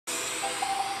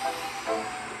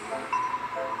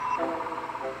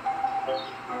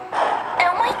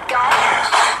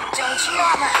much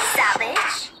normal,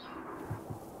 savage.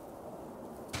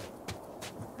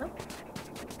 Oh.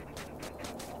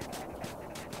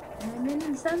 I'm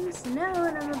in some snow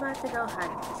and I'm about to go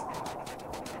hunt.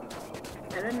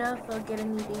 I don't know if I'll get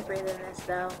any deeper than this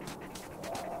though.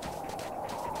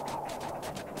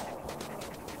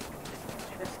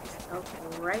 Just go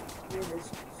right through this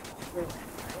tree.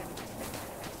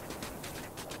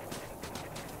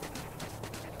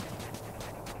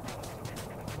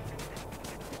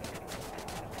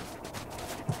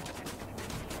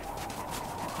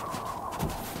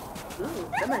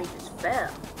 Ooh, somebody just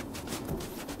fell.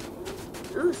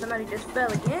 Ooh, somebody just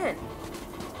fell again.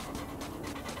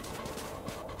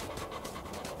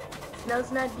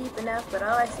 Snow's not deep enough, but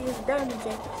all I see is diamond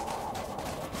shapes.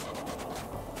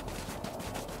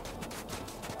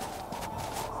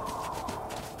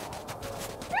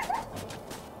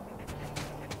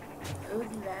 Ooh,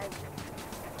 he lagged.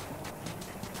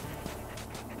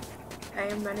 I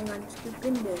am running on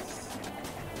stupendous.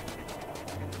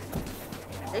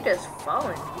 They just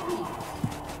fallen, please.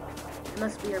 It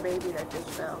must be your baby that just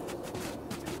fell.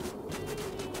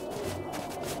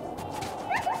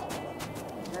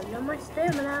 I have no more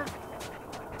stamina.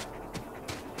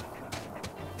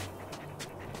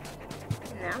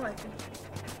 Now I can.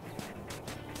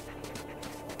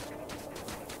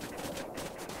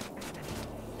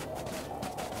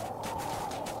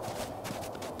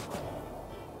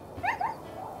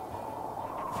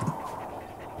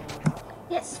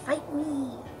 Yes, fight me!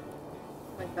 Oh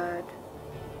my god.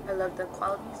 I love the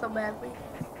quality so badly.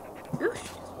 Oosh,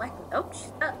 just whack me. Oh, she's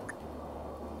stuck.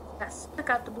 Got stuck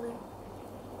out the blue.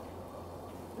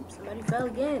 Oops, somebody fell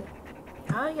again.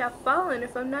 How are y'all falling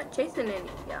if I'm not chasing any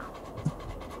of y'all?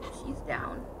 She's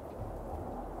down.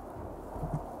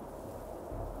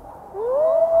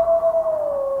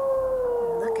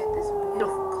 Look at this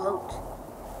beautiful coat.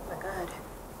 Oh my god.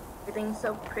 Everything's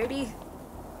so pretty.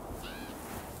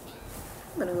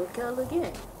 I'm gonna go kill her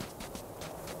again.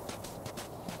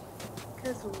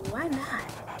 Because why not?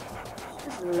 She's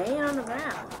just laying on the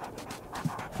ground.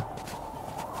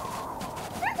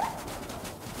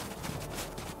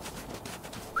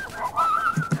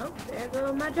 Oh, there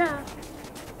goes my job.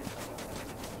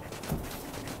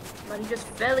 Somebody just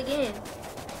fell again.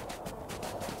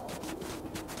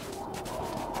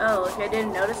 Oh, if I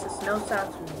didn't notice, the snow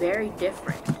sounds very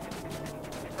different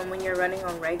from when you're running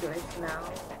on regular snow.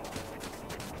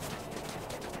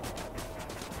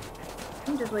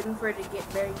 I'm just waiting for it to get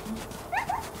very deep.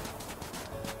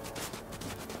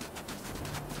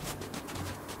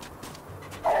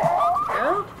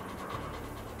 Oh,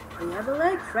 we have a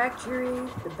leg fracture.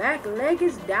 The back leg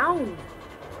is down.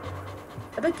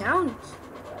 At the count.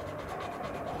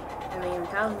 I mean,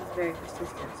 Talon's very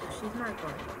persistent, so she's not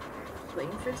going anywhere. Just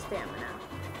waiting for the stamina.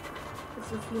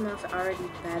 This female's already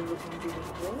badly injured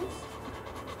anyways.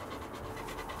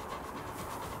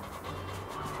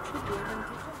 Should be able to catch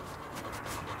up.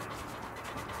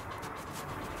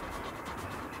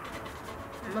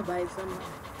 I'm gonna buy some.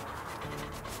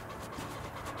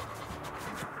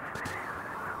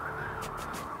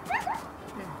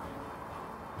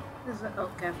 This is a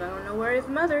okay, I don't know where his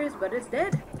mother is, but it's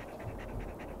dead.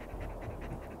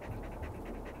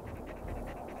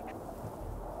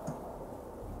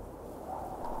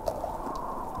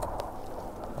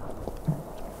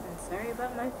 I'm sorry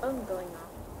about my phone going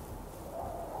off.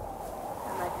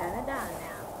 Am I kinda down now?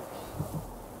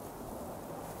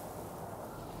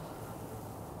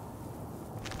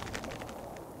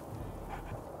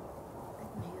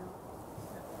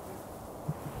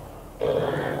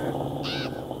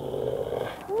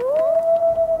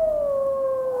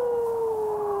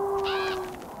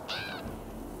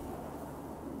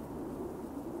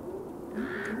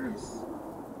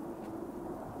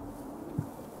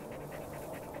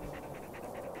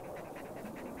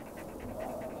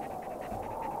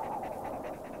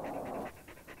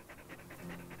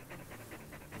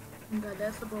 God,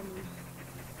 that's a bummer.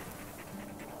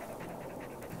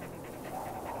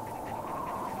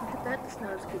 Look at that, the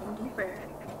snow is getting deeper.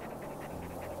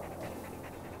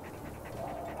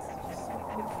 It's just so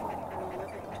beautiful. I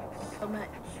love it so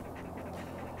much.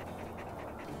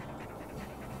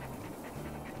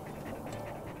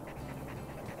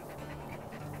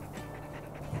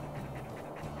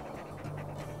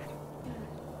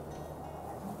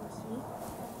 See?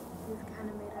 We've kind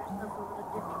of made ourselves a little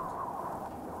different.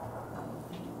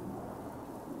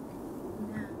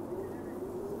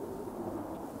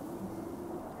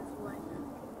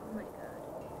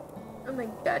 Oh my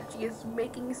god, she is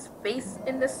making space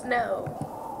in the snow.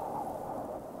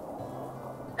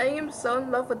 I am so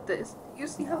in love with this. You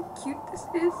see how cute this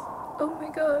is? Oh my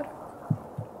god.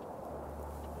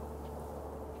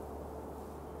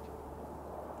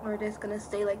 We're just gonna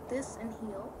stay like this and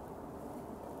heal.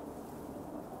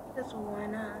 Just why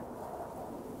not?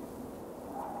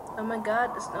 Oh my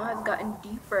god, the snow has gotten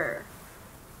deeper.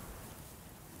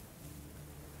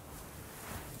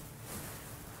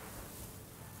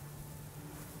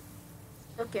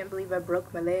 Still can't believe I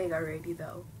broke my leg already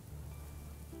though.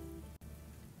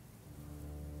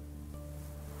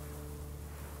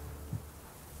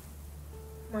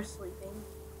 More sleeping.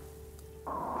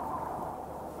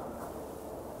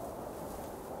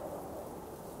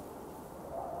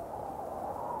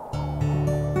 We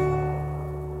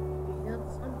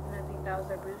healed something. I think that was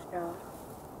our bruised jaw.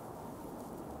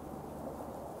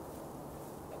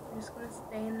 We're just gonna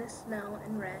stay in the snow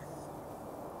and rest.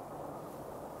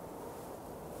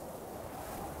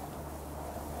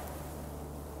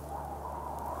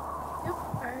 Yep,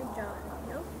 our jaw.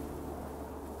 Yep.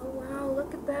 Oh wow,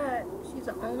 look at that. She's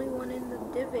the only one in the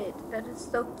divot. That is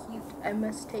so cute. I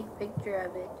must take a picture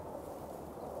of it.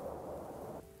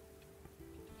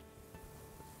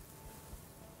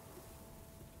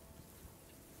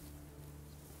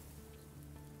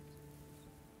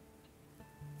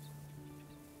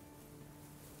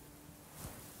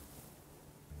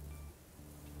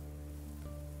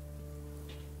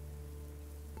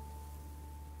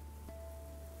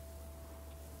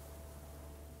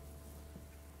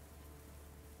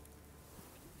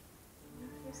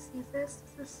 See this?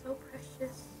 This is so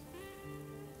precious.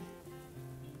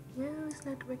 No, it's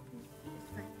not working. It's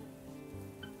fine.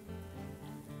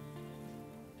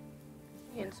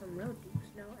 Getting some real deep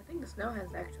snow. I think the snow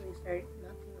has actually started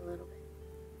melting a little bit.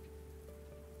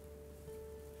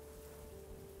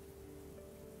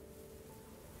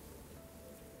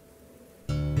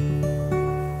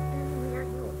 And we are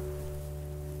here.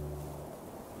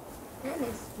 And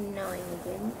it's snowing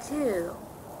again too.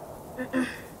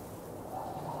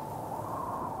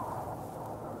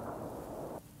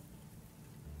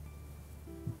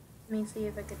 Let me see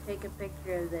if I could take a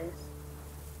picture of this.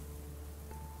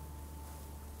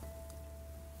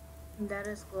 That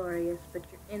is glorious, but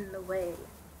you're in the way.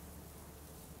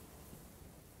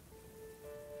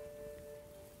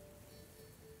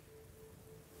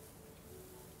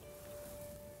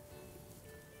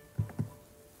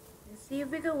 Let's see if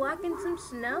we can walk in some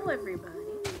snow,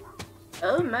 everybody.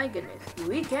 Oh my goodness,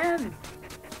 we can!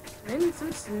 We're in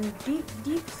some deep,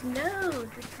 deep snow.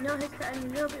 The snow has gotten a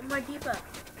little bit more deeper.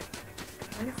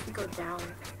 I wonder if we go down,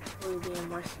 will we be in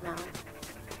more snow?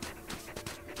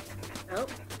 Oh,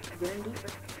 getting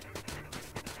deeper.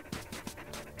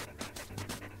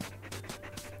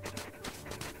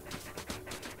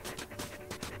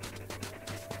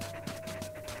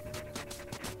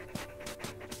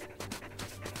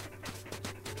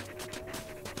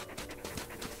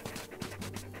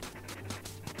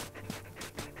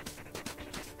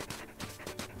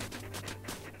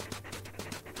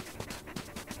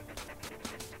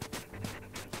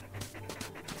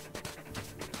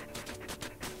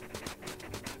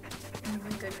 Oh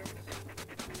my goodness.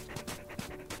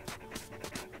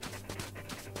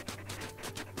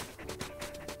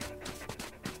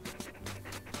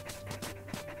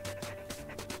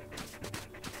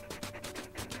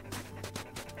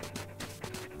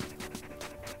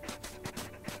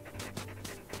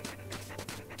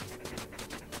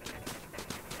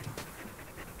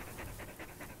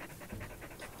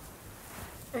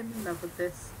 I'm in love with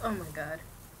this. Oh my god.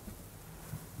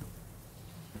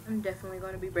 I'm definitely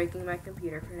going to be breaking my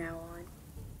computer from now on.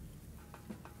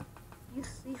 You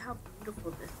see how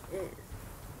beautiful this is.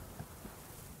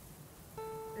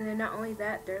 And then not only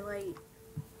that, they're like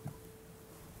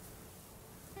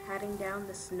patting down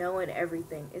the snow and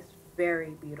everything. It's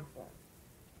very beautiful.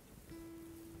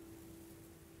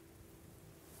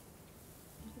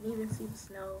 You can even see the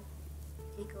snow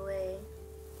take away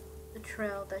the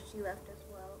trail that she left as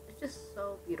well. It's just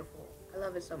so beautiful. I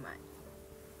love it so much.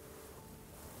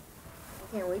 I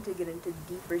can't wait to get into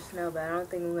deeper snow, but I don't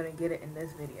think I'm going to get it in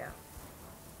this video.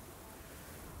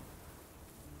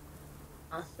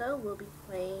 Also, we'll be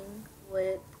playing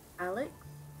with Alex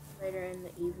later in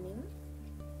the evening.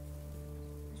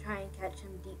 Try and catch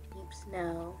some deep, deep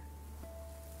snow.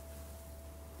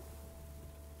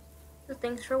 So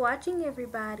thanks for watching,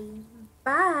 everybody.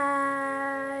 Bye!